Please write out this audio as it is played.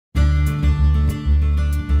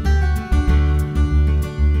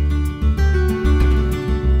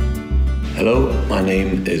Hello, my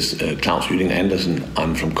name is Claus Yding Andersen.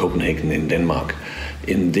 I'm from Copenhagen in Denmark.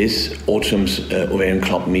 In this autumn's Ovarian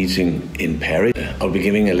Club meeting in Paris, I'll be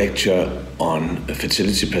giving a lecture on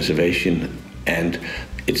fertility preservation and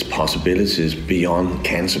its possibilities beyond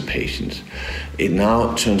cancer patients. It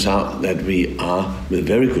now turns out that we are, with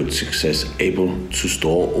very good success, able to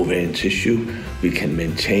store ovarian tissue. We can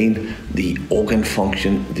maintain the organ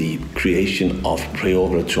function, the creation of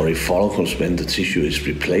preovulatory follicles when the tissue is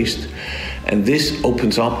replaced. And this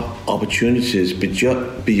opens up opportunities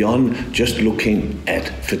beyond just looking at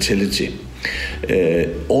fertility.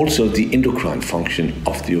 Also, the endocrine function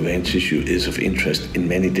of the ovarian tissue is of interest in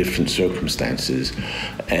many different circumstances,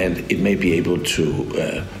 and it may be able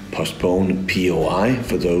to postpone POI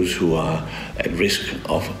for those who are at risk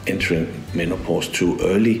of entering menopause too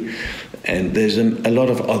early. And there's a lot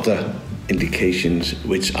of other indications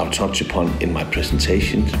which I'll touch upon in my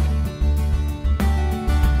presentation.